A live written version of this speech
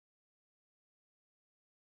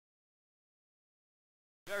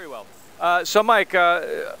Very well. So, Mike,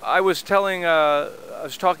 I was talking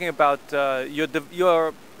about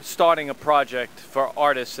you're starting a project for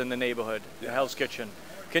artists in the neighborhood, Hell's Kitchen.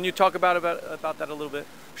 Can you talk about that a little bit?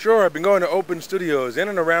 Sure, I've been going to open studios in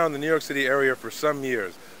and around the New York City area for some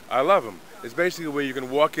years. I love them. It's basically where you can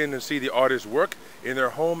walk in and see the artist's work in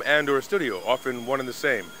their home and or studio, often one and the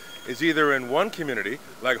same. It's either in one community,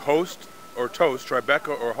 like Host or Toast,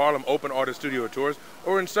 Tribeca or Harlem Open Artist Studio Tours,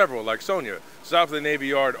 or in several, like Sonia, south of the Navy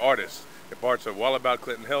Yard Artists, in parts of Wallabout,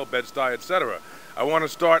 Clinton Hill, Bed-Stuy, etc. I am going to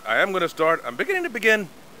start, I'm beginning to begin.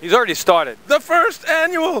 He's already started. The first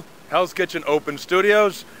annual Hell's Kitchen Open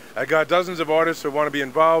Studios. I got dozens of artists who want to be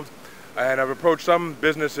involved, and I've approached some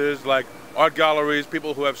businesses like art galleries,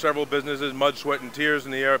 people who have several businesses, Mud, Sweat, and Tears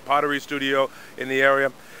in the area, Pottery Studio in the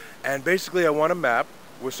area. And basically I want a map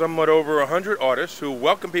with somewhat over 100 artists who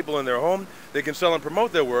welcome people in their home. They can sell and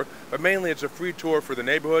promote their work, but mainly it's a free tour for the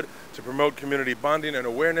neighborhood to promote community bonding and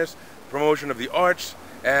awareness, promotion of the arts,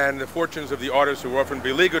 and the fortunes of the artists who are often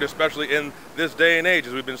beleaguered, especially in this day and age,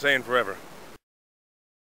 as we've been saying forever.